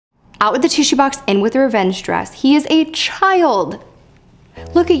Out with the tissue box, in with the revenge dress. He is a child.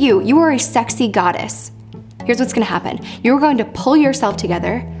 Look at you. You are a sexy goddess. Here's what's gonna happen. You're going to pull yourself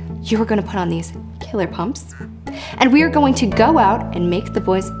together. You're gonna put on these killer pumps. And we are going to go out and make the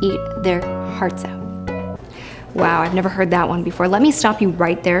boys eat their hearts out. Wow, I've never heard that one before. Let me stop you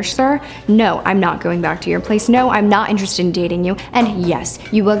right there, sir. No, I'm not going back to your place. No, I'm not interested in dating you. And yes,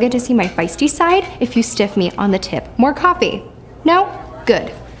 you will get to see my feisty side if you stiff me on the tip. More coffee. No?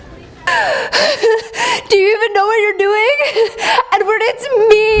 Good. Do you even know what you're doing? Edward, it's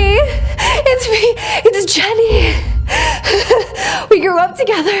me. It's me. It's Jenny. We grew up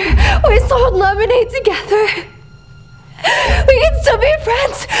together. We sold lemonade together. We can still be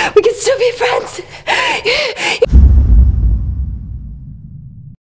friends. We can still be friends.